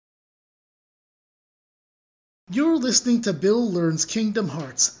You're listening to Bill Learns Kingdom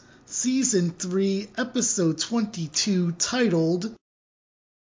Hearts, Season 3, Episode 22, titled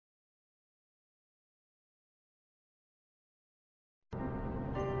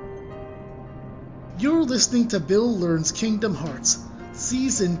You're listening to Bill Learns Kingdom Hearts,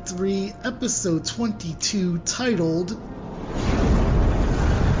 Season 3, Episode 22, titled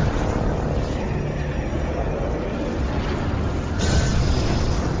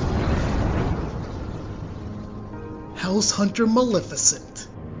House Hunter Maleficent.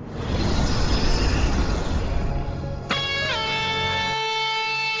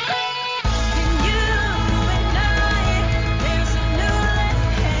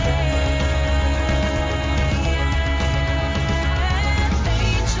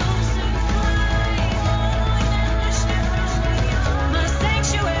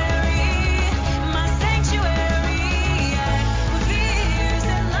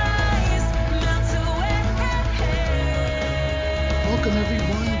 Welcome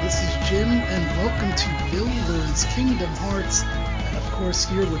everyone, this is Jim, and welcome to Bill Learns Kingdom Hearts, and of course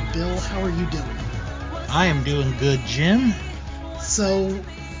here with Bill. How are you doing? I am doing good, Jim. So,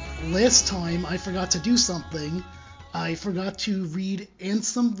 last time I forgot to do something. I forgot to read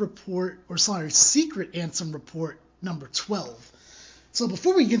Secret Ansem Report number 12. So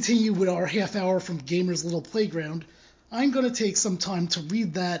before we continue with our half hour from Gamer's Little Playground, I'm going to take some time to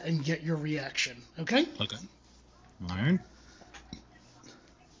read that and get your reaction, okay? Okay. Alright.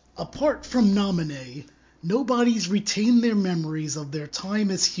 Apart from Naminé, nobody's retained their memories of their time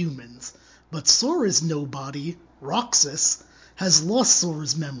as humans, but Sora's nobody, Roxas, has lost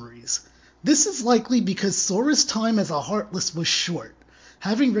Sora's memories. This is likely because Sora's time as a Heartless was short,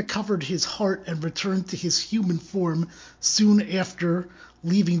 having recovered his heart and returned to his human form soon after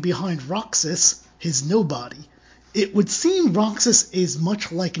leaving behind Roxas, his nobody. It would seem Roxas is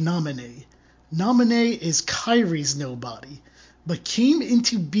much like Naminé. Naminé is Kairi's nobody, but came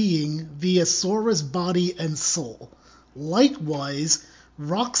into being via Sora's body and soul. Likewise,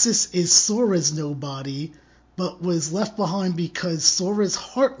 Roxas is Sora's nobody, but was left behind because Sora's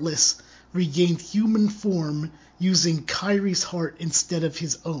Heartless regained human form using Kairi's heart instead of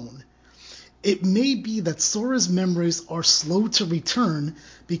his own. It may be that Sora's memories are slow to return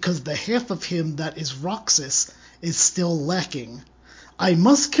because the half of him that is Roxas is still lacking. I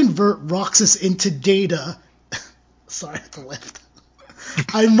must convert Roxas into Data. Sorry, I have to laugh.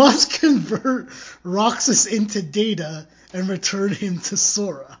 I must convert Roxas into Data and return him to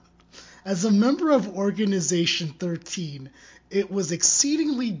Sora. As a member of Organization 13, it was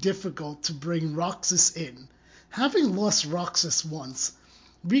exceedingly difficult to bring Roxas in. Having lost Roxas once,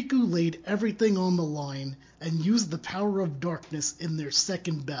 Riku laid everything on the line and used the power of darkness in their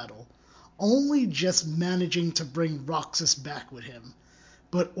second battle, only just managing to bring Roxas back with him.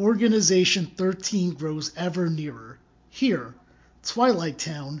 But Organization 13 grows ever nearer. Here, Twilight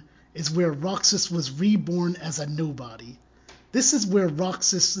Town, is where Roxas was reborn as a nobody. This is where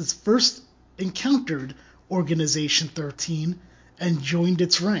Roxas first encountered Organization 13 and joined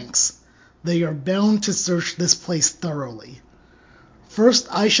its ranks. They are bound to search this place thoroughly. First,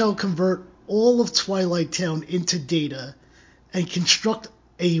 I shall convert all of Twilight Town into Data and construct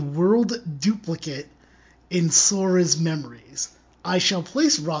a world duplicate in Sora's memories. I shall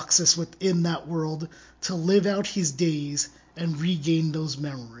place Roxas within that world to live out his days and regain those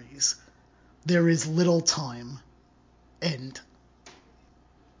memories. There is little time. End.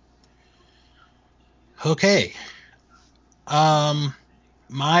 Okay.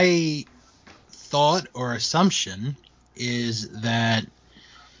 My thought or assumption is that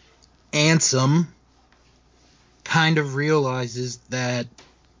Ansem kind of realizes that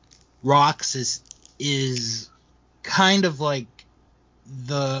Roxas is kind of like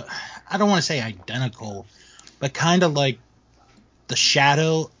I don't want to say identical, but kind of like the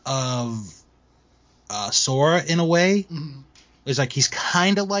shadow of Sora in a way. Mm-hmm. It's like he's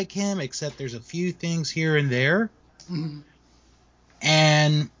kind of like him, except there's a few things here and there. Mm-hmm.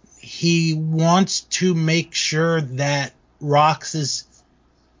 And he wants to make sure that Roxas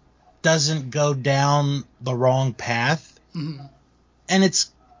doesn't go down the wrong path. Mm-hmm.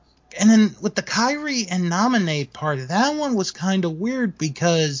 And then with the Kairi and Naminé part, that one was kind of weird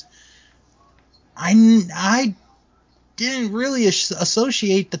because I didn't really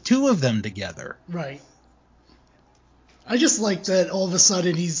associate the two of them together. Right. I just like that all of a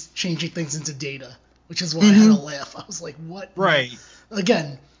sudden he's changing things into Data, which is why I had a laugh. I was like, what? Right.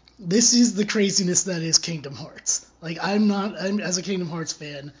 Again, this is the craziness that is Kingdom Hearts. Like, as a Kingdom Hearts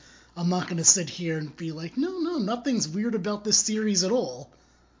fan, I'm not going to sit here and be like, no, nothing's weird about this series at all.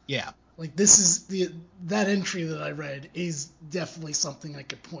 Yeah. Like, this is that entry that I read is definitely something I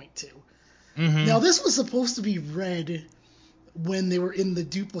could point to. Mm-hmm. Now, this was supposed to be read when they were in the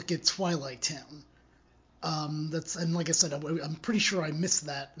duplicate Twilight Town. And like I said, I'm pretty sure I missed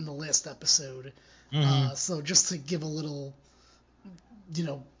that in the last episode. Mm-hmm. So just to give a little,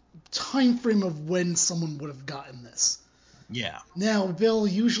 time frame of when someone would have gotten this. Yeah. Now, Bill,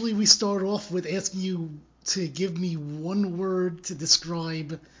 usually we start off with asking you to give me one word to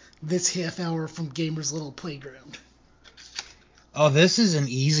describe this half hour from Gamer's Little Playground. Oh, this is an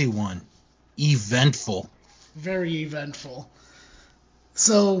easy one. Eventful. Very eventful.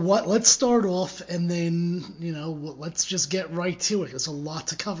 So let's start off, and then, let's just get right to it. There's a lot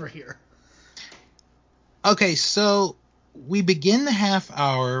to cover here. Okay, so we begin the half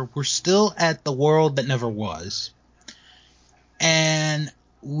hour. We're still at the world that never was. And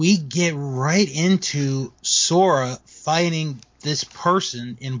we get right into Sora fighting this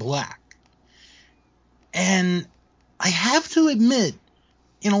person in black. And I have to admit,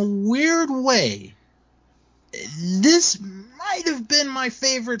 in a weird way, this might have been my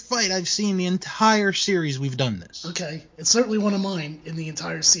favorite fight I've seen the entire series we've done this. Okay, it's certainly one of mine in the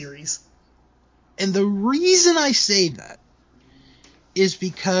entire series. And the reason I say that is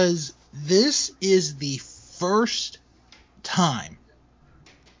because this is the first time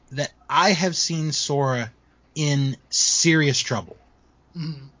that I have seen Sora in serious trouble.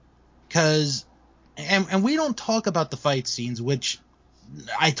 Because, and we don't talk about the fight scenes, which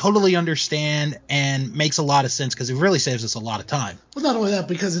I totally understand and makes a lot of sense because it really saves us a lot of time. Well, not only that,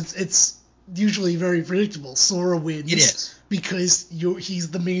 because it's usually very predictable. Sora wins. It is. Because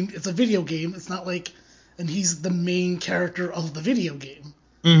he's the main. It's a video game. It's not like, and he's the main character of the video game.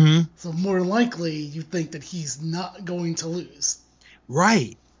 Mm-hmm. So more than likely, you think that he's not going to lose.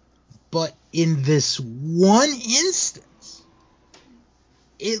 Right. But in this one instance,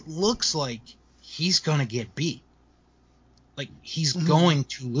 it looks like he's going to get beat. Like, he's going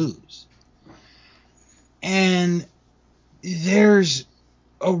to lose. And there's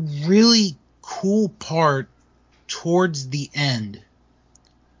a really cool part towards the end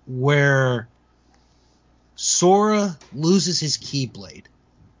where Sora loses his Keyblade.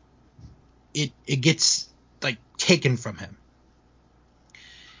 It gets, like, taken from him.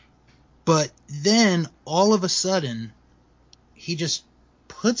 But then, all of a sudden, he just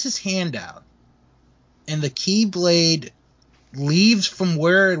puts his hand out, and the Keyblade leaves from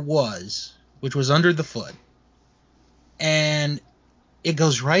where it was, which was under the foot, and it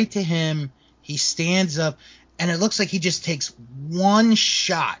goes right to him. He stands up, and it looks like he just takes one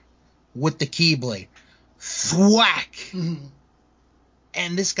shot with the Keyblade. Thwack! Mm-hmm.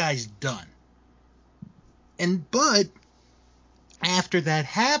 And this guy's done. But after that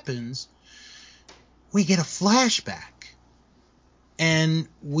happens, we get a flashback, and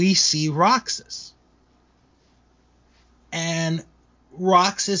we see Roxas. And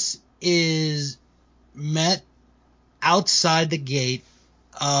Roxas is met outside the gate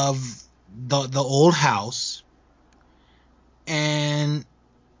of the old house, and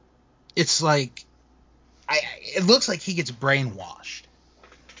it's like it looks like he gets brainwashed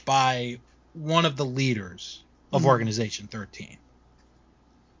by one of the leaders of Organization 13.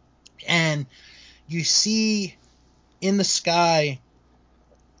 And you see in the sky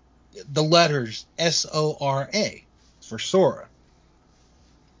the letters S-O-R-A for Sora.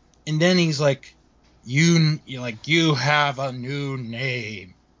 And then he's like, you have a new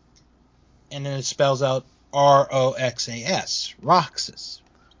name. And then it spells out R-O-X-A-S, Roxas.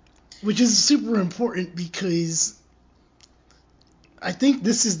 Which is super important because I think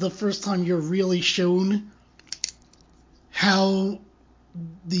this is the first time you're really shown how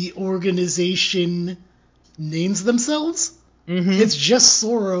the organization names themselves. Mm-hmm. It's just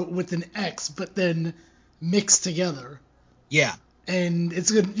Sora with an X, but then mixed together. Yeah. And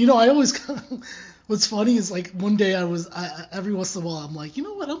it's good. I always... What's funny is, like, one day every once in a while, I'm like, you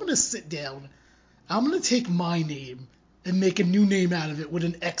know what? I'm going to sit down. I'm going to take my name and make a new name out of it with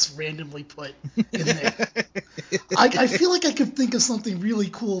an X randomly put in there. I feel like I could think of something really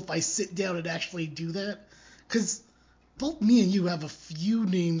cool if I sit down and actually do that. Because both me and you have a few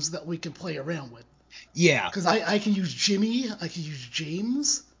names that we can play around with. Yeah. Because I can use Jimmy, I can use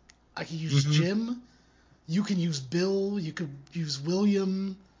James, I can use Jim, you can use Bill, you could use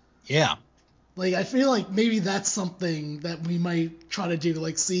William. Yeah. Like, I feel like maybe that's something that we might try to do,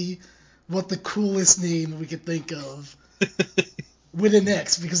 like, see what the coolest name we could think of with an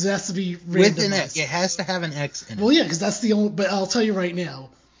X, because it has to be randomized. With an X. It has to have an X in it. Well, yeah, because that's the only... But I'll tell you right now,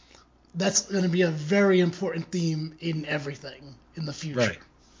 that's going to be a very important theme in everything in the future. Right.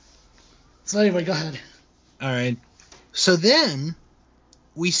 So anyway, go ahead. All right. So then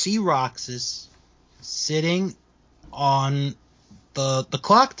we see Roxas sitting on the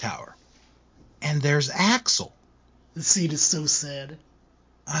clock tower. and there's Axel. The scene is so sad.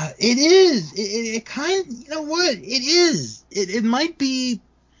 It is. It kind of, you know what? It is. It might be.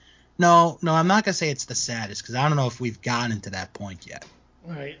 No, I'm not gonna say it's the saddest because I don't know if we've gotten to that point yet.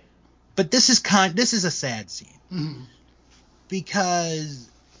 Right. But this is a sad scene because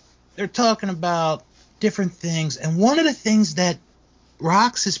they're talking about different things, and one of the things that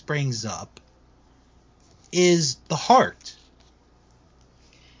Roxas brings up is the heart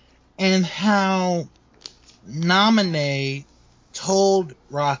and how Naminé told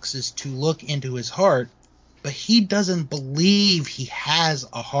Roxas to look into his heart, but he doesn't believe he has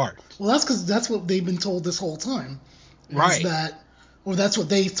a heart. Well, that's because that's what they've been told this whole time. Right. Or that's what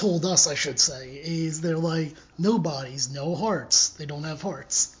they told us, I should say, is they're like, no bodies, no hearts. They don't have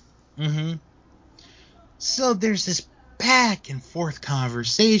hearts. Mm-hmm. So there's this back and forth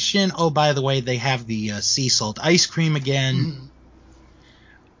conversation. Oh, by the way, they have the sea salt ice cream again.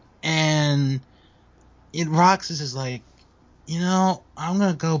 And Roxas is like, I'm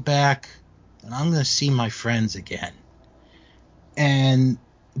going to go back and I'm going to see my friends again. And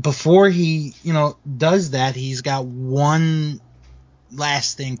before he, does that, he's got one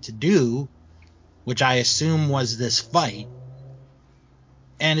last thing to do, which I assume was this fight.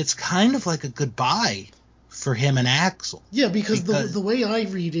 And it's kind of like a goodbye for him and Axel. Yeah, because the way I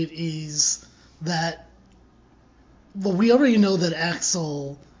read it is that, well, we already know that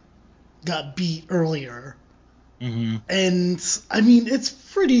Axel got beat earlier. Mm-hmm. And, I mean, it's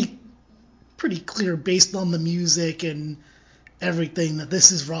pretty clear based on the music and everything that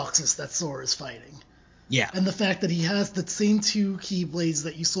this is Roxas that Sora's fighting. Yeah. And the fact that he has the same two Keyblades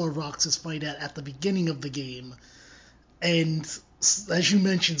that you saw Roxas fight at the beginning of the game. And as you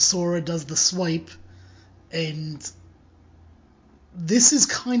mentioned, Sora does the swipe. And this is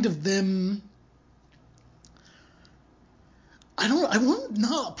kind of them... I want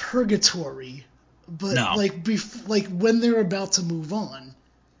not purgatory, but No. like when they're about to move on.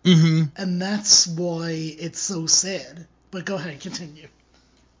 Mm-hmm. And that's why it's so sad. But go ahead, continue.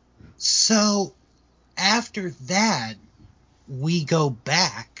 So after that, we go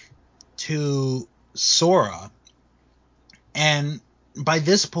back to Sora, and by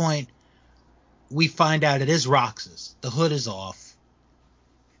this point, we find out it is Roxas. The hood is off,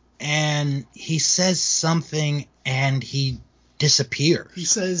 and he says something, and he disappears. He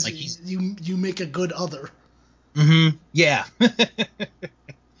says, like you make a good other. Mm-hmm. Yeah.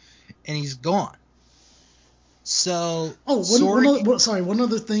 And he's gone. So one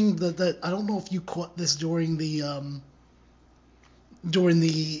other thing that I don't know if you caught this during the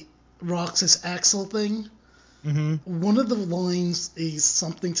Roxas Axel thing. Mm-hmm. One of the lines is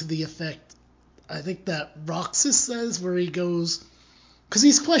something to the effect, I think that Roxas says, where he goes, because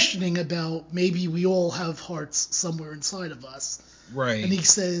he's questioning about maybe we all have hearts somewhere inside of us. Right. And he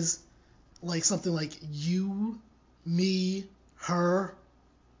says like something like you, me, her.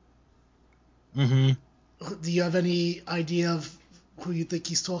 Mm-hmm. Do you have any idea of who you think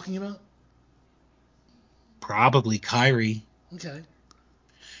he's talking about? Probably Kairi. Okay.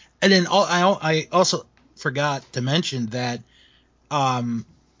 And then I also forgot to mention that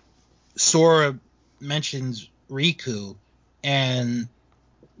Sora mentions Riku, and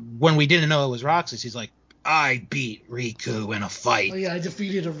when we didn't know it was Roxas, he's like, I beat Riku in a fight. Oh yeah, I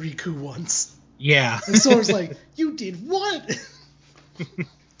defeated a Riku once. Yeah. And Sora's like, you did what?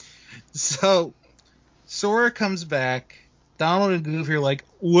 So Sora comes back. Donald and Goofy are like,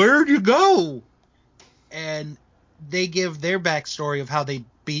 where'd you go? And they give their backstory of how they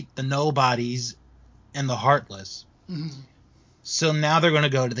beat the Nobodies and the Heartless. Mm-hmm. So now they're going to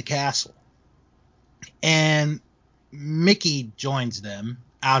go to the castle. And Mickey joins them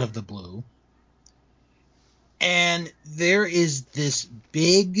out of the blue. And there is this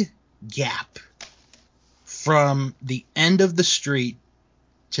big gap from the end of the street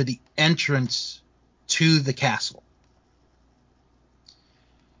to the entrance to the castle.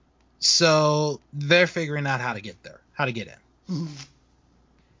 So they're figuring out how to get there, how to get in. Mm-hmm.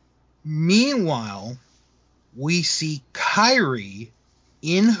 Meanwhile, we see Kairi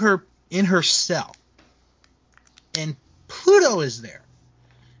in her cell, and Pluto is there.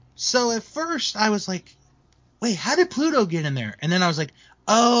 So at first I was like, wait, how did Pluto get in there? And then I was like,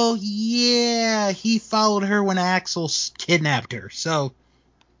 oh yeah, he followed her when Axel kidnapped her. So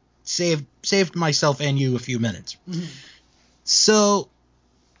saved myself and you a few minutes. Mm-hmm. So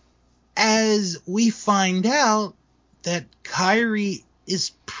as we find out that Kairi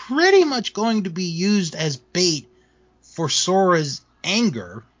is pretty much going to be used as bait for Sora's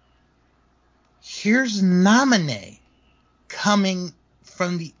anger, here's Naminé coming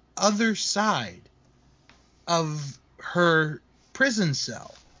from the other side of her prison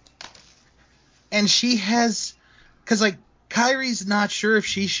cell. And she has, because like Kyrie's not sure if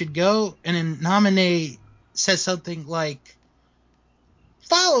she should go, and then Naminé says something like,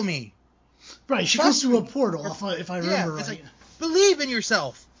 "Follow me." Right, she goes through a portal, if I remember right. Like, believe in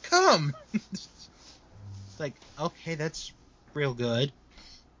yourself. Come. It's like, okay, that's real good.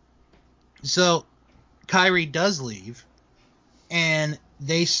 So Kyrie does leave, and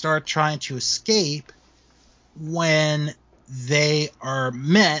they start trying to escape when they are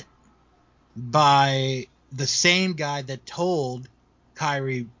met by the same guy that told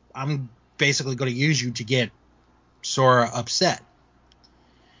Kyrie, I'm basically going to use you to get Sora upset.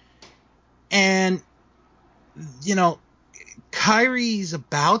 And, you know, Kyrie's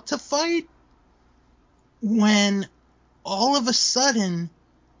about to fight when all of a sudden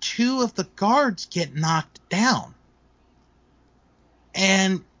 2 of the guards get knocked down.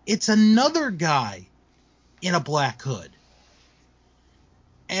 And it's another guy in a black hood.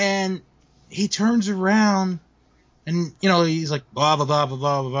 And he turns around and, you know, he's like, blah, blah, blah, blah,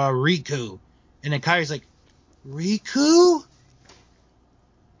 blah, blah, Riku. And then Kyrie's like, Riku?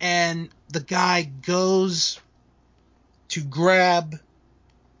 And the guy goes to grab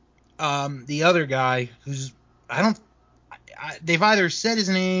the other guy who's, they've either said his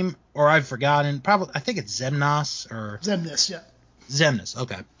name or I've forgotten. Probably, I think it's Xemnas or... Xemnas, yeah. Xemnas,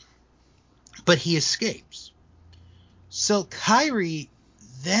 okay. But he escapes. So Kyrie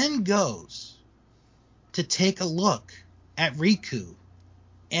then goes to take a look at Riku.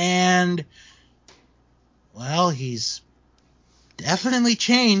 And, well, he's definitely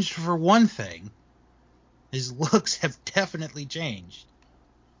changed for one thing. His looks have definitely changed.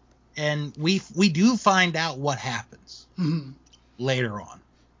 And we do find out what happens later on.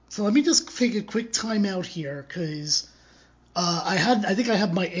 So let me just take a quick time out here, because I think I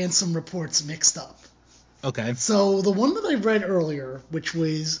have my Ansem reports mixed up. Okay. So the one that I read earlier, which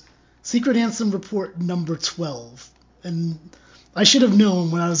was Secret Ansem Report number 12, and I should have known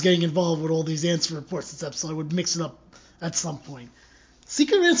when I was getting involved with all these Ansem reports and stuff, so I would mix it up at some point.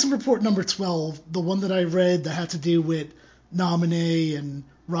 Secret Ansem Report number 12, the one that I read that had to do with Naminé and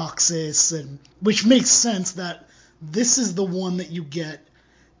Roxas, and which makes sense that this is the one that you get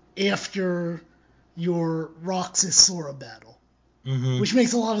after your Roxas Sora battle. Mm-hmm. Which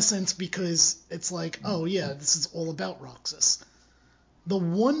makes a lot of sense because it's like, oh yeah, this is all about Roxas. The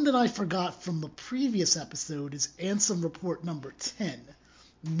one that I forgot from the previous episode is Ansem Report number 10.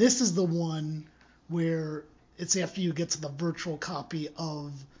 This is the one where it's after you get to the virtual copy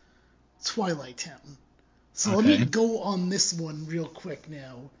of Twilight Town. So Let me go on this one real quick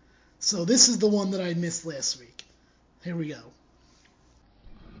now. So this is the one that I missed last week. Here we go.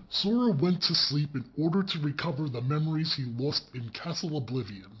 Sora went to sleep in order to recover the memories he lost in Castle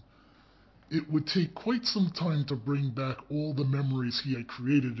Oblivion. It would take quite some time to bring back all the memories he had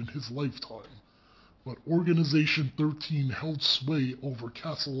created in his lifetime, but Organization 13 held sway over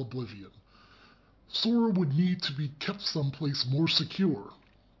Castle Oblivion. Sora would need to be kept someplace more secure.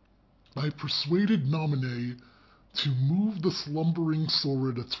 I persuaded Naminé to move the slumbering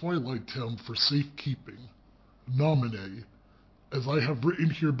Sora to Twilight Town for safekeeping. Naminé, as I have written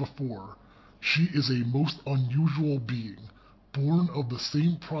here before, she is a most unusual being, born of the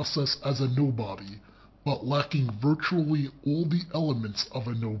same process as a nobody, but lacking virtually all the elements of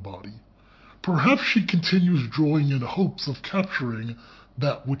a nobody. Perhaps she continues drawing in hopes of capturing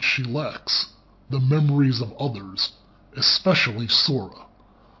that which she lacks, the memories of others, especially Sora.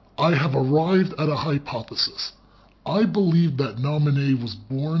 I have arrived at a hypothesis. I believe that Naminé was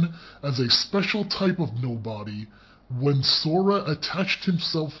born as a special type of nobody when Sora attached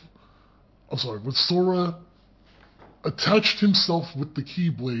himself with the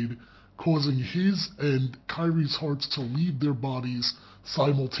Keyblade, causing his and Kyrie's hearts to leave their bodies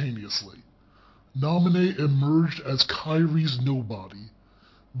simultaneously. Naminé emerged as Kyrie's nobody,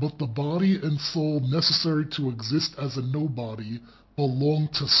 but the body and soul necessary to exist as a nobody belong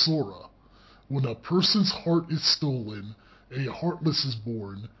to Sora. When a person's heart is stolen, a heartless is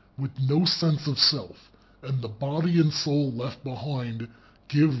born, with no sense of self, and the body and soul left behind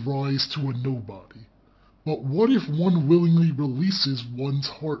give rise to a nobody. But what if one willingly releases one's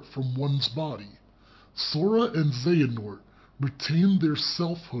heart from one's body? Sora and Xehanort retain their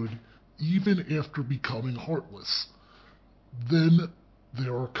selfhood even after becoming heartless. Then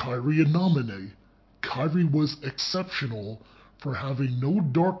there are Kyrie and Naminé. Kyrie was exceptional for having no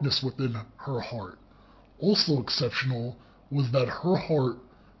darkness within her heart. Also exceptional was that her heart,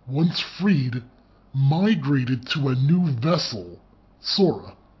 once freed, migrated to a new vessel,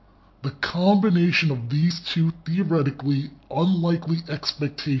 Sora. The combination of these two theoretically unlikely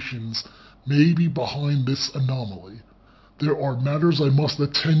expectations may be behind this anomaly. There are matters I must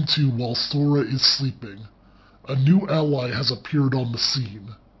attend to while Sora is sleeping. A new ally has appeared on the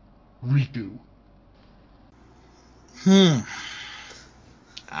scene. Riku.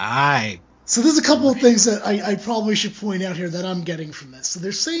 So there's a couple of things that I probably should point out here that I'm getting from this. So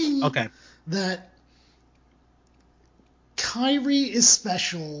they're saying that Kairi is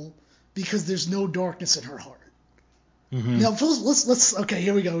special because there's no darkness in her heart. Now, let's okay,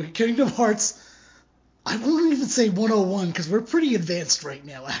 here we go. Kingdom Hearts. I won't even say 101 because we're pretty advanced right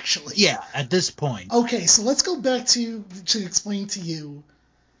now, actually. Yeah, at this point. Okay, so let's go back to explain to you.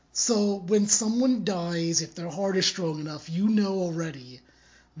 So when someone dies, if their heart is strong enough, you know already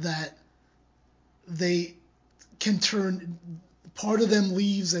that they can turn, part of them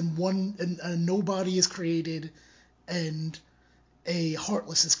leaves and a nobody is created and a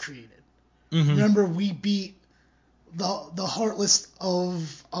heartless is created. Remember, we beat the heartless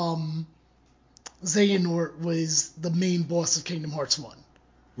of Xehanort was the main boss of Kingdom Hearts 1.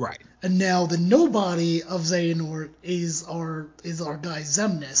 Right. And now the nobody of Xehanort is our guy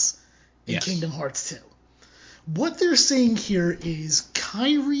Xemnas in Kingdom Hearts 2. What they're saying here is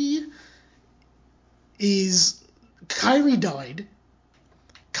Kairi died.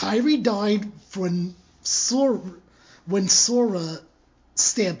 Kairi died when Sora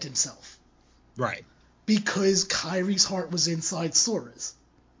stabbed himself. Right. Because Kairi's heart was inside Sora's.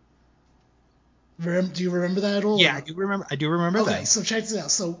 Do you remember that at all? Yeah, I do remember that. Okay, so check this out.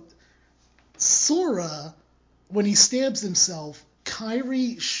 So Sora, when he stabs himself,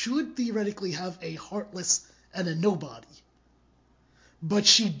 Kairi should theoretically have a heartless and a nobody. But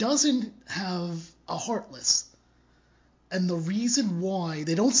she doesn't have a heartless. And the reason why,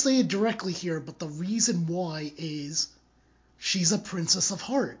 they don't say it directly here, but the reason why is she's a princess of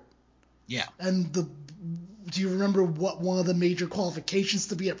heart. Yeah. And do you remember what one of the major qualifications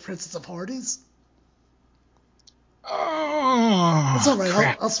to be a princess of heart is? Oh, it's all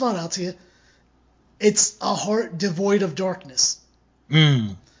right. I'll spell it out to you. It's a heart devoid of darkness.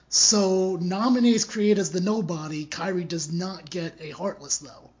 So Naminé is created as the nobody. Kairi does not get a heartless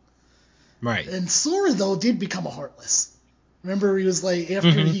though. Right. And Sora though did become a heartless. Remember, he was like after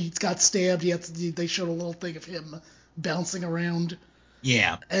he got stabbed, they showed a little thing of him bouncing around.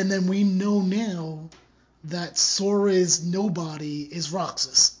 Yeah. And then we know now that Sora's nobody is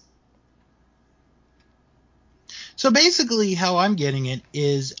Roxas. So basically, how I'm getting it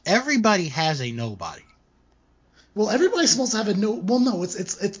is everybody has a nobody. Well, everybody's supposed to have a no. Well, no,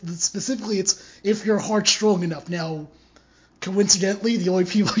 it's specifically if your heart's strong enough. Now, coincidentally, the only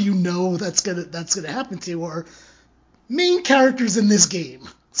people you know that's gonna happen to are main characters in this game.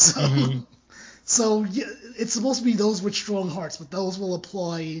 So, so yeah, it's supposed to be those with strong hearts, but those will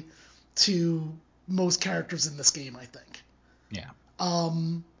apply to most characters in this game, I think. Yeah.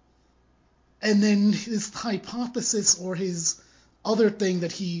 And then his hypothesis or his other thing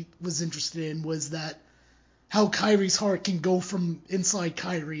that he was interested in was that how Kairi's heart can go from inside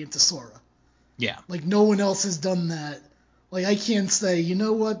Kairi into Sora. Yeah. Like, no one else has done that. Like, I can't say, you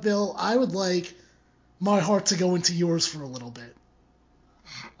know what, Bill, I would like my heart to go into yours for a little bit.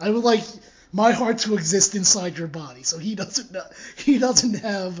 I would like my heart to exist inside your body. So he doesn't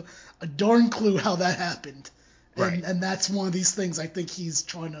have a darn clue how that happened. Right. And that's one of these things I think he's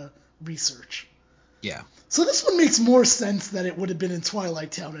trying to research. Yeah. So this one makes more sense that it would have been in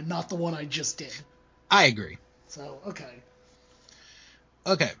Twilight Town and not the one I just did. I agree. So, okay.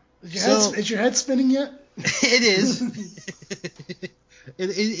 Okay. Is your head spinning yet? It is.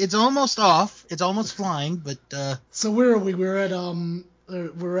 It's almost off. It's almost flying, but So where are we? We're at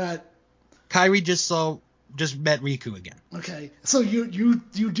Kairi just met Riku again. Okay. So you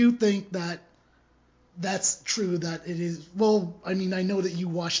do think that that's true, that it is. Well, I mean, I know that you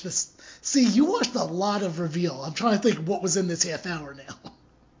watched this. See, you watched a lot of Reveal. I'm trying to think what was in this half hour now.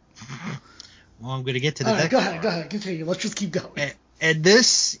 Well, I'm going to get to the next. Go ahead, continue. Let's just keep going. And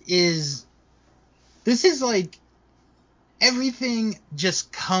this is like everything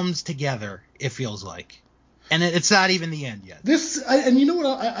just comes together. It feels like, and it's not even the end yet. And you know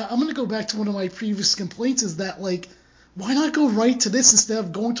what? I'm going to go back to one of my previous complaints is that, like, why not go right to this instead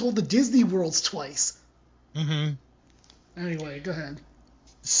of going to all the Disney Worlds twice? Anyway, go ahead.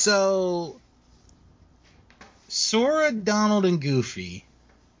 So, Sora, Donald, and Goofy,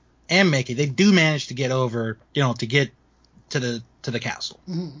 and Mickey, they do manage to get over, to get to the castle.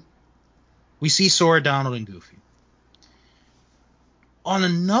 We see Sora, Donald, and Goofy. On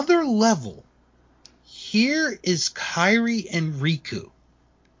another level, here is Kairi and Riku.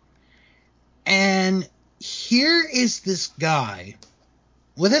 And here is this guy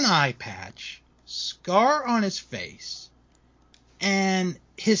with an eye patch, scar on his face, and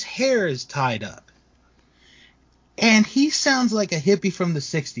his hair is tied up. And he sounds like a hippie from the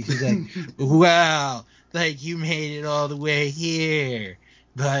 60s. He's like, wow, like you made it all the way here,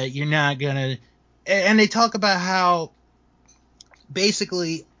 but you're not gonna. And they talk about how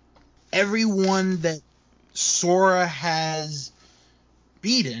basically everyone that Sora has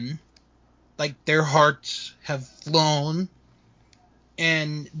beaten, like their hearts have flown,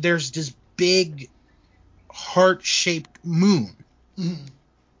 and there's this big heart-shaped moon,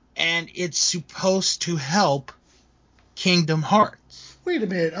 and it's supposed to help Kingdom Hearts. Wait a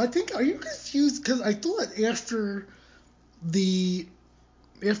minute. Are you confused? Because I thought after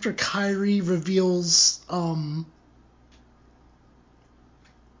Kyrie reveals,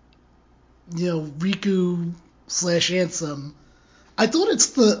 Riku / Ansem, I thought it's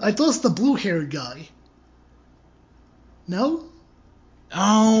the blue-haired guy. No?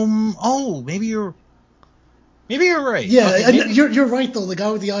 Oh, maybe you're right. Yeah, Okay, and maybe- you're right though. The guy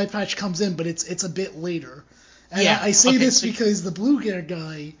with the eye patch comes in, but it's a bit later. And Yeah, I say okay, this so- because the blue-haired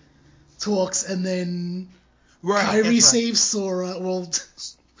guy talks, and then right, Kyrie that's right. saves Sora. Well,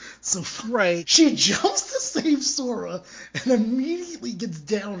 so Right. she jumps to save Sora and immediately gets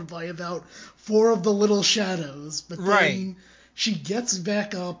downed by about 4 of the little shadows. But then Right. she gets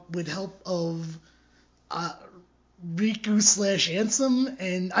back up with help of Riku / Ansem,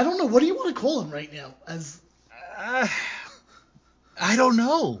 and I don't know, what do you want to call him right now? As I don't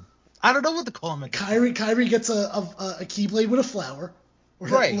know. I don't know what to call him. Kyrie gets a Keyblade with a flower, or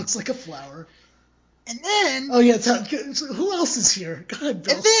that Right. looks like a flower. And then, Oh yeah, who else is here? Go ahead,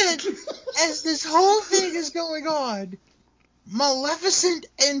 Bill. and then, as this whole thing is going on, Maleficent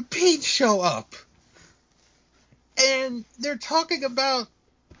and Peach show up. And they're talking about,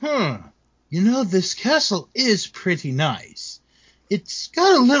 this castle is pretty nice. It's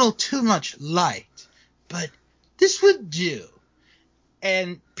got a little too much light, but this would do.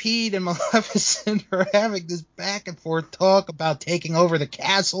 And Pete and Maleficent are having this back and forth talk about taking over the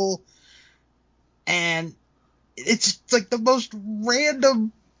castle. And it's like the most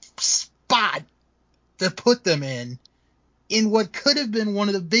random spot to put them in what could have been one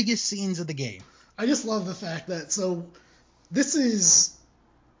of the biggest scenes of the game. I just love the fact that, so this is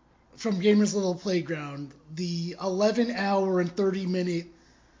from Gamers Little Playground, the 11-hour and 30-minute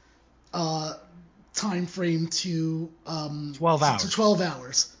time frame to 12 hours. To 12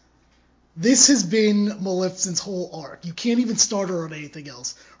 hours. This has been Maleficent's whole arc. You can't even start her on anything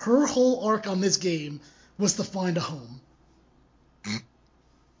else. Her whole arc on this game was to find a home.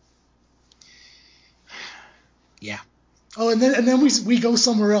 Yeah. Oh, and then we go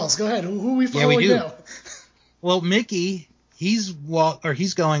somewhere else. Go ahead. Who are we following we do. now? Well, Mickey, he's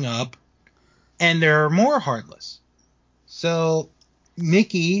going up, and there are more Heartless. So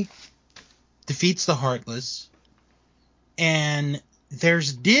Mickey defeats the Heartless, and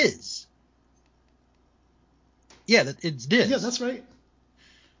there's Diz. Yeah, it's Diz. Yeah, that's right.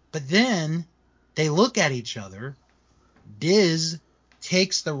 But then they look at each other. Diz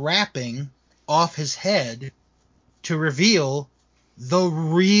takes the wrapping off his head to reveal the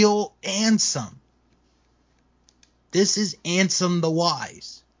real Ansem. This is Ansem the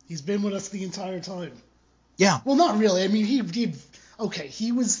Wise. He's been with us the entire time. Yeah. Well, not really. I mean, he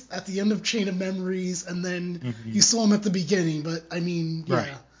was at the end of Chain of Memories, and then you saw him at the beginning, but I mean, yeah,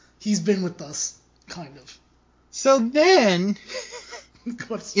 Right. He's been with us, kind of. So then,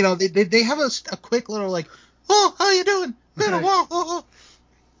 they have a quick little like, oh, how you doing? Been a while. Oh.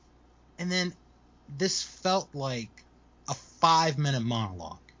 And then this felt like a 5-minute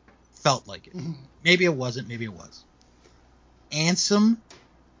monologue. Felt like it. Mm-hmm. Maybe it wasn't. Maybe it was. Ansem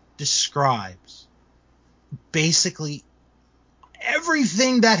describes basically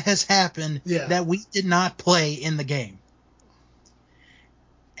everything that has happened that we did not play in the game.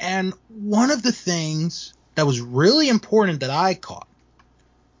 And one of the things that was really important that I caught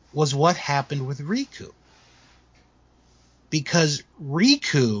was what happened with Riku. Because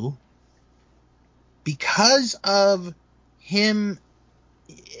Riku, because of him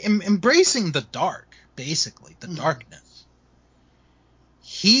embracing the dark, basically, the darkness,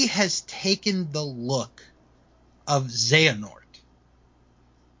 he has taken the look of Xehanort,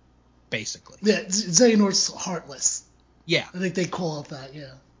 basically. Yeah, Xehanort's Heartless. Yeah. I think they call it that,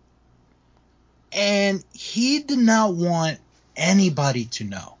 yeah. And he did not want anybody to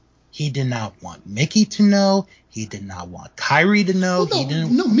know. He did not want Mickey to know. He did not want Kyrie to know.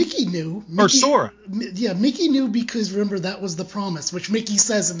 No, Mickey knew. Or Sora. Yeah, Mickey knew because, remember, that was the promise, which Mickey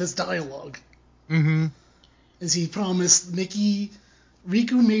says in this dialogue. Mm-hmm. Is he promised Riku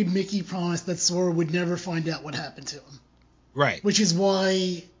made Mickey promise that Sora would never find out what happened to him. Right. Which is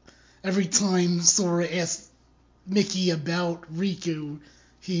why every time Sora asks Mickey about Riku,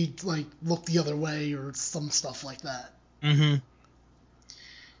 he like looked the other way or some stuff like that. Mm-hmm.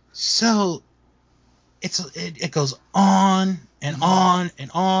 So it goes on and on and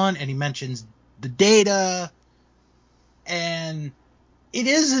on, and he mentions the data, and it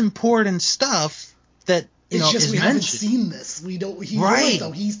is important stuff that It's just is we mentioned. haven't seen this. We don't. You're right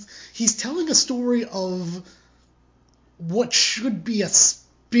though. He's telling a story of what should be a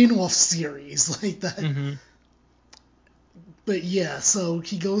spin-off series like that. Mm-hmm. But yeah, so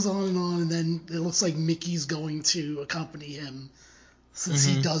he goes on, and then it looks like Mickey's going to accompany him since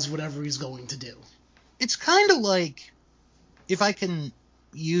he does whatever he's going to do. It's kind of like, if I can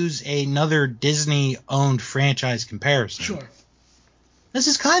use another Disney-owned franchise comparison. Sure. This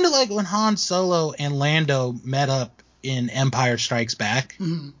is kind of like when Han Solo and Lando met up in Empire Strikes Back,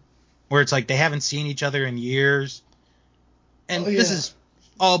 where it's like they haven't seen each other in years. And this is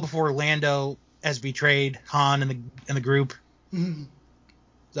all before Lando has betrayed Han and the group. Mm-hmm.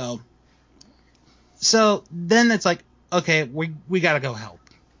 So then it's like, okay, we got to go help.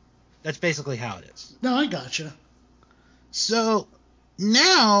 That's basically how it is. No, I gotcha. So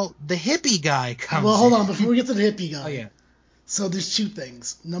now the hippie guy comes Well, hold in. on. Before we get to the hippie guy. Oh, yeah. So there's two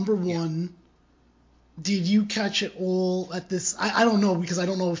things. Number one, did you catch it all at this? I don't know, because I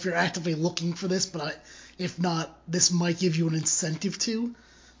don't know if you're actively looking for this, but if not, this might give you an incentive to.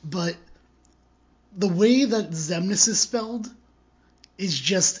 But the way that Xemnas is spelled is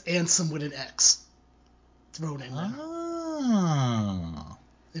just Ansem with an X thrown in there. Oh.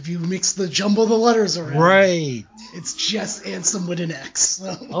 If you jumble the letters around, Right. it's just Ansem with an X.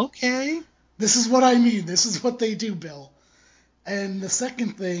 So Okay. this is what I mean. This is what they do, Bill. And the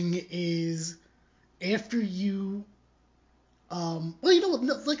second thing is, after you, well, you know what?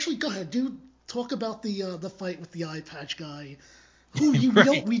 No, actually, go ahead, dude. Talk about the fight with the eye patch guy, who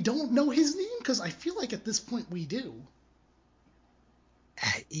we don't know his name, because I feel like at this point we do.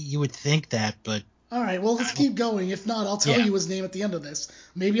 You would think that, but All right, well, let's keep going. If not, I'll tell you his name at the end of this.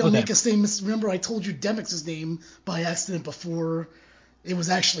 Maybe I'll make his name. Remember, I told you Demyx's name by accident before it was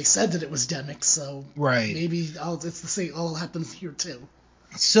actually said that it was Demyx, so maybe it's the same. All happens here too.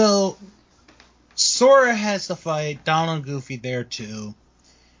 So Sora has to fight Donald and Goofy there too,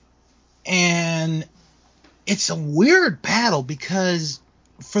 and it's a weird battle because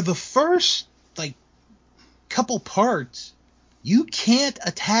for the first couple parts, you can't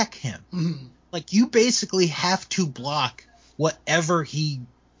attack him. Mm-hmm. Like, you basically have to block whatever he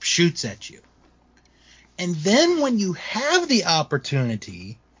shoots at you. And then when you have the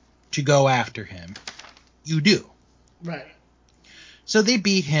opportunity to go after him, you do. Right. So they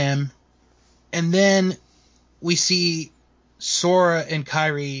beat him, and then we see Sora and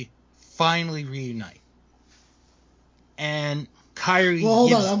Kairi finally reunite. And Kairi... Well,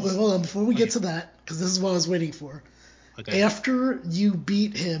 hold on. Before we get to that, because this is what I was waiting for. Okay. After you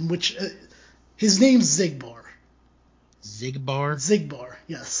beat him, which... his name's Xigbar. Xigbar,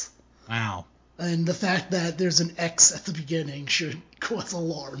 yes. Wow. And the fact that there's an X at the beginning should cause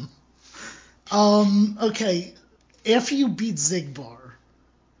alarm. Okay. After you beat Xigbar,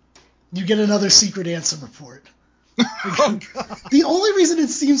 you get another secret answer report. Oh, God. The only reason it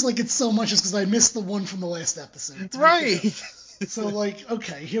seems like it's so much is because I missed the one from the last episode. Right. So,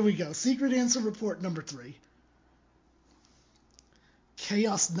 okay, here we go. Secret answer report number 3.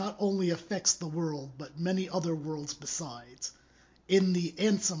 Chaos not only affects the world, but many other worlds besides. In the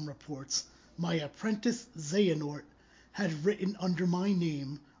Ansem reports, my apprentice Xehanort had written under my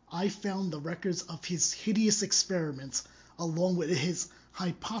name, I found the records of his hideous experiments, along with his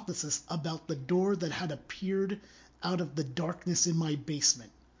hypothesis about the door that had appeared out of the darkness in my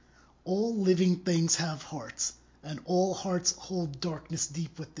basement. All living things have hearts, and all hearts hold darkness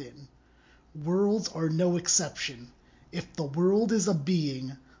deep within. Worlds are no exception. If the world is a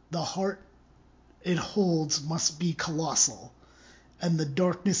being, the heart it holds must be colossal, and the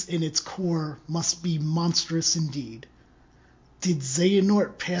darkness in its core must be monstrous indeed. Did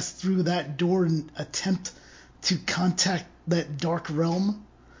Xehanort pass through that door and attempt to contact that dark realm?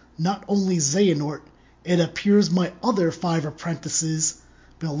 Not only Xehanort, it appears my other 5 apprentices,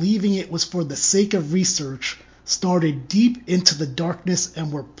 believing it was for the sake of research, started deep into the darkness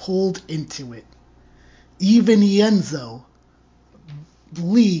and were pulled into it. Even Ienzo,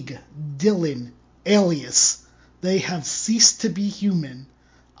 Bleeg, Dylan, Alias, they have ceased to be human.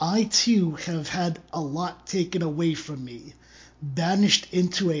 I too have had a lot taken away from me, banished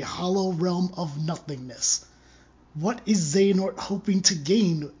into a hollow realm of nothingness. What is Xehanort hoping to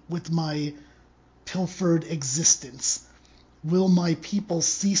gain with my pilfered existence? Will my people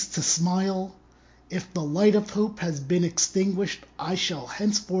cease to smile? If the light of hope has been extinguished, I shall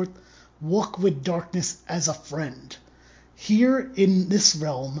henceforth walk with darkness as a friend. Here in this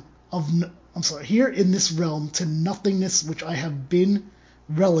realm here in this realm to nothingness which I have been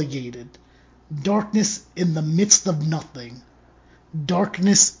relegated. Darkness in the midst of nothing.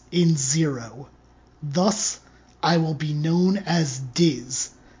 Darkness in zero. Thus I will be known as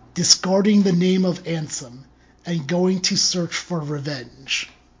Diz, discarding the name of Ansem, and going to search for revenge.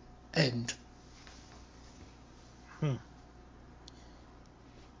 End.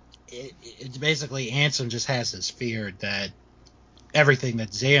 It's basically Ansem just has this fear that everything that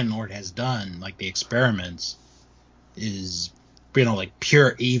Xehanort has done, like the experiments, is, like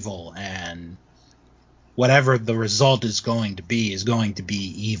pure evil, and whatever the result is going to be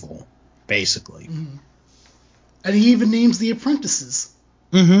evil, basically. Mm-hmm. And he even names the apprentices.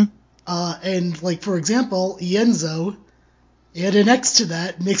 Mm-hmm. And, like, for example, Ienzo, add an X to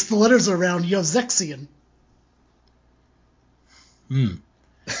that, makes the letters around, you have Zexion.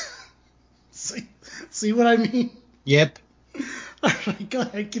 See what I mean? Yep. Alright, go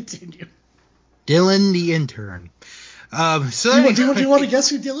ahead, continue. Dylan the intern. Do you want to guess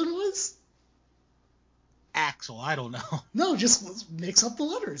who Dylan was? Axel, I don't know. No, just mix up the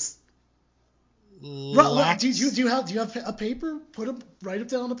letters. Do you have a paper? Write it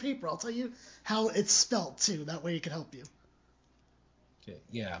down on a paper. I'll tell you how it's spelled too. That way it can help you. Okay,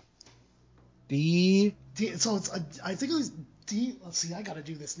 yeah. So it's I think it was D. Let's see. I got to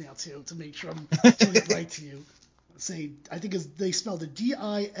do this now too to make sure I'm doing it right to you. I think they spelled it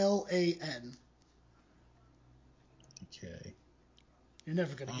Dilan. Okay. You're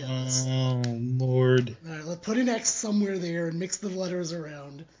never gonna get this. Oh Lord. All right, let's put an X somewhere there and mix the letters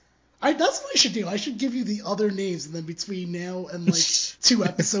around. That's what I should do. I should give you the other names, and then between now and like 2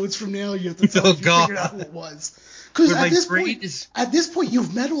 episodes from now, you have to tell me if you figured out who it was. Because at this point,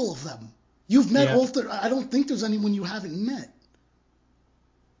 you've met all of them. You've met all. I don't think there's anyone you haven't met.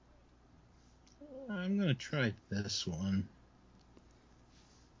 I'm gonna try this one.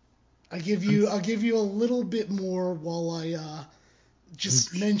 I'll give you a little bit more while I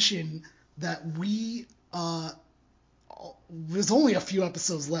just mention that there's only a few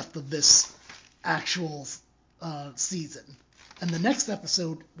episodes left of this actual season. And the next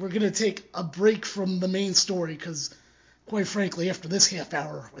episode, we're going to take a break from the main story because, quite frankly, after this half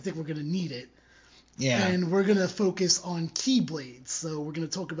hour, I think we're going to need it. Yeah. And we're going to focus on Keyblades. So we're going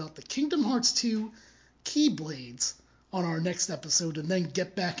to talk about the Kingdom Hearts 2 Keyblades on our next episode and then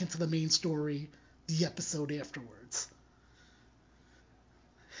get back into the main story the episode afterwards.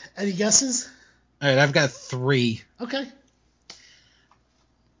 Any guesses? All right, I've got 3. Okay.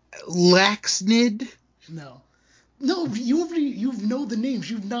 Laxnid? No, you know the names.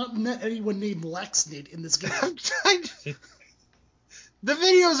 You've not met anyone named Laxnid in this game. I'm trying to... The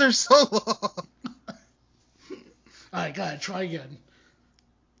videos are so long. All right, go ahead. Try again.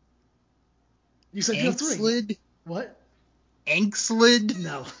 You said you have 3. Ankslid? What? Ankslid?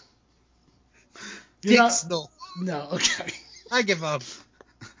 No. Dixnal. No, okay. I give up.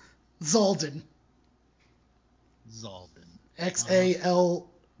 Zaldin. Xaldin.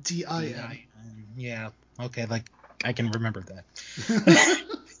 Yeah. Okay, like I can remember that.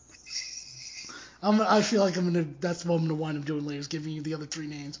 I feel like that's what I'm gonna wind up doing later, is giving you the other 3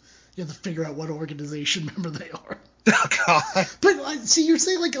 names. You have to figure out what organization member they are. Oh God. But see, you're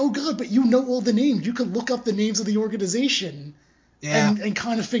saying like, oh God, but you know all the names. You could look up the names of the organization. Yeah. And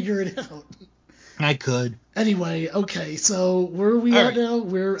kind of figure it out. I could. Anyway, okay, so where are we at now?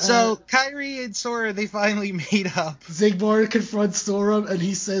 So Kairi and Sora, they finally meet up. Xigbar confronts Sora, and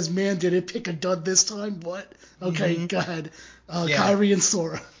he says, "Man, did it pick a dud this time? What?" Okay, go ahead. Kairi and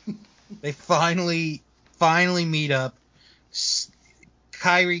Sora. They finally meet up.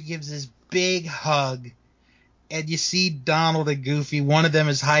 Kairi gives this big hug, and you see Donald and Goofy. One of them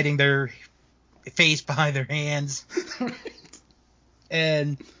is hiding their face behind their hands. Right.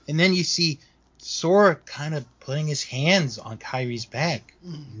 And then you see Sora kind of putting his hands on Kairi's back.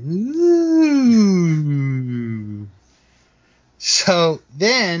 Ooh. So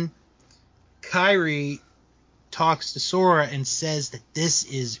then Kairi talks to Sora and says that this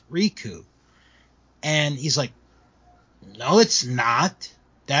is Riku. And he's like, no, it's not.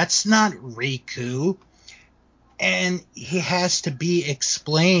 That's not Riku. And he has to be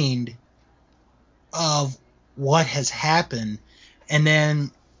explained of what has happened. And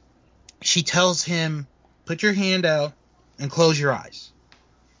then she tells him, put your hand out and close your eyes.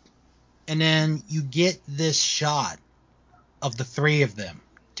 And then you get this shot of the 3 of them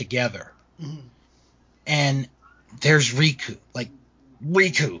together. Mm-hmm. And there's Riku, like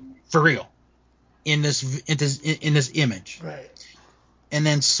Riku, for real, in this image. Right. And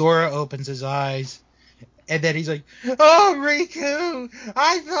then Sora opens his eyes, And then he's like, "Oh, Riku,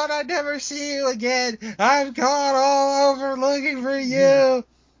 I thought I'd never see you again. I've gone all over looking for you." Yeah.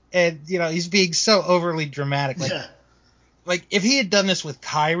 And, he's being so overly dramatic. Yeah. Like, if he had done this with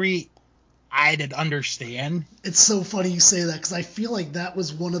Kairi, I'd understand. It's so funny you say that, because I feel like that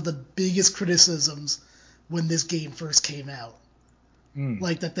was one of the biggest criticisms when this game first came out.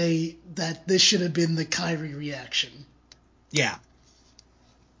 Like, that this should have been the Kairi reaction. Yeah.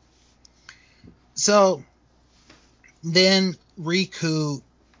 So, then Riku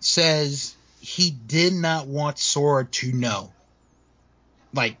says he did not want Sora to know,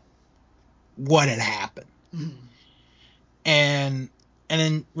 like, what had happened. Mm-hmm. And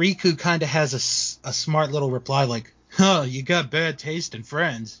then Riku kind of has a smart little reply like, "Huh, you got bad taste in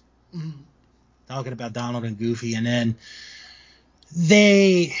friends." Mm-hmm. Talking about Donald and Goofy. And then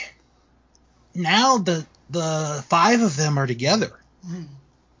now the 5 of them are together. Mm-hmm.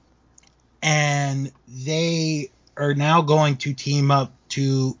 And they are now going to team up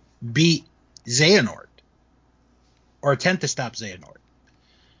to beat Xehanort, or attempt to stop Xehanort.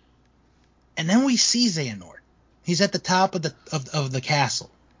 And then we see Xehanort. He's at the top of the castle.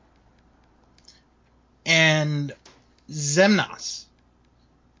 And Xemnas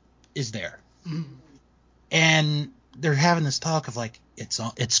is there. Mm-hmm. And they're having this talk of like,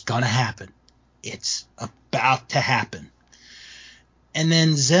 it's gonna happen. It's about to happen. And then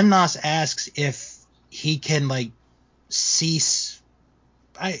Xemnas asks if he can like cease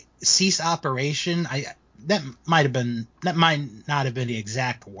operation. That might not have been the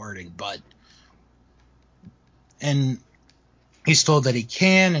exact wording, and he's told that he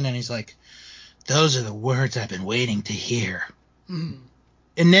can, and then he's like, "Those are the words I've been waiting to hear." Mm-hmm.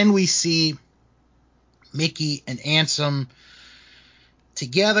 And then we see Mickey and Ansem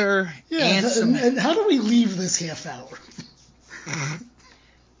together. Yeah, Ansem, and how do we leave this half hour?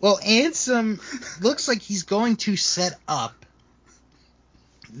 well, Ansem looks like he's going to set up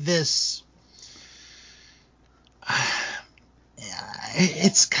this.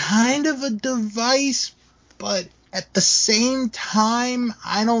 It's kind of a device, but at the same time,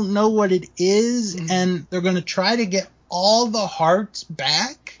 I don't know what it is, and they're going to try to get all the hearts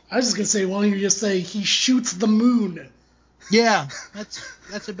back. I was just going to say, why don't you just say he shoots the moon? Yeah,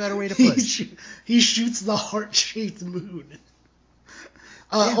 that's a better way to put it. He shoots the heart-shaped moon.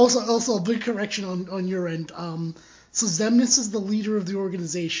 Yeah. Also, a big correction on your end. So Xemnas is the leader of the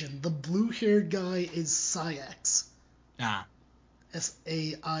organization. The blue-haired guy is Saix.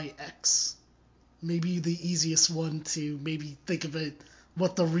 Saix. Maybe the easiest one to maybe think of it,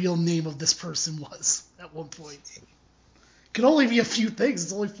 what the real name of this person was at one point. Could only be a few things.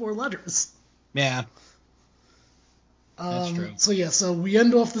 It's only 4 letters. Yeah. That's true. So we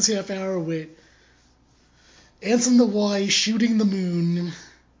end off this half hour with Ansem the Wise shooting the moon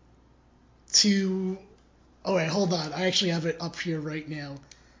to... Oh, wait, hold on. I actually have it up here right now.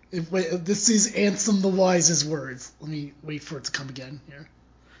 This is Ansem the Wise's words. Let me wait for it to come again here.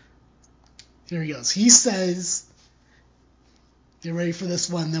 Here he goes. He says... Get ready for this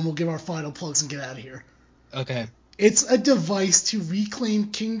one, then we'll give our final plugs and get out of here. Okay. It's a device to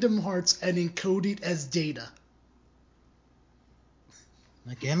reclaim Kingdom Hearts and encode it as data.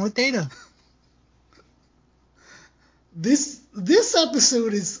 Again with data. This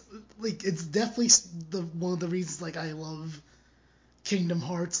episode is like, it's definitely one of the reasons like I love Kingdom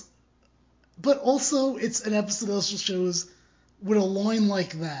Hearts, but also it's an episode that also shows with a line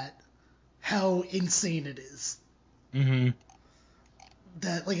like that how insane it is. Mm-hmm.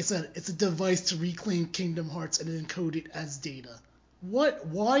 That, like I said, it's a device to reclaim Kingdom Hearts and encode it as data. What?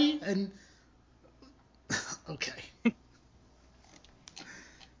 Why? And okay.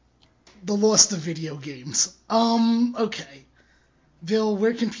 The lost of video games. Okay. Bill,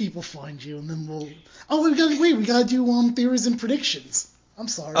 where can people find you? And then we'll... Oh, we gotta do theories and predictions. I'm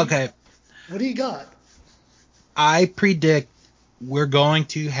sorry. Okay. What do you got? I predict we're going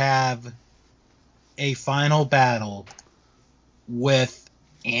to have a final battle with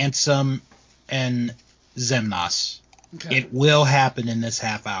Ansem and Xemnas. Okay. It will happen in this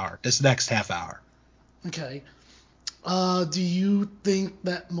next half hour. Okay. Do you think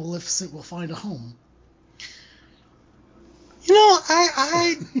that Maleficent will find a home?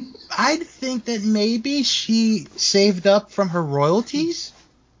 I think that maybe she saved up from her royalties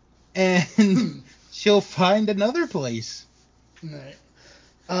and she'll find another place. All right.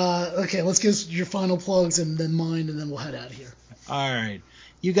 Okay, let's get your final plugs and then mine, and then we'll head out of here. All right.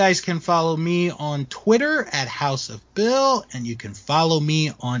 You guys can follow me on Twitter at House of Bill, and you can follow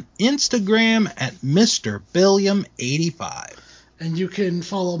me on Instagram at Mr. Billiam85. And you can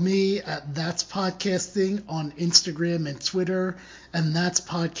follow me at That's Podcasting on Instagram and Twitter, and that's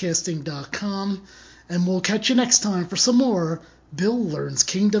podcasting.com. and we'll catch you next time for some more Bill Learns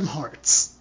Kingdom Hearts.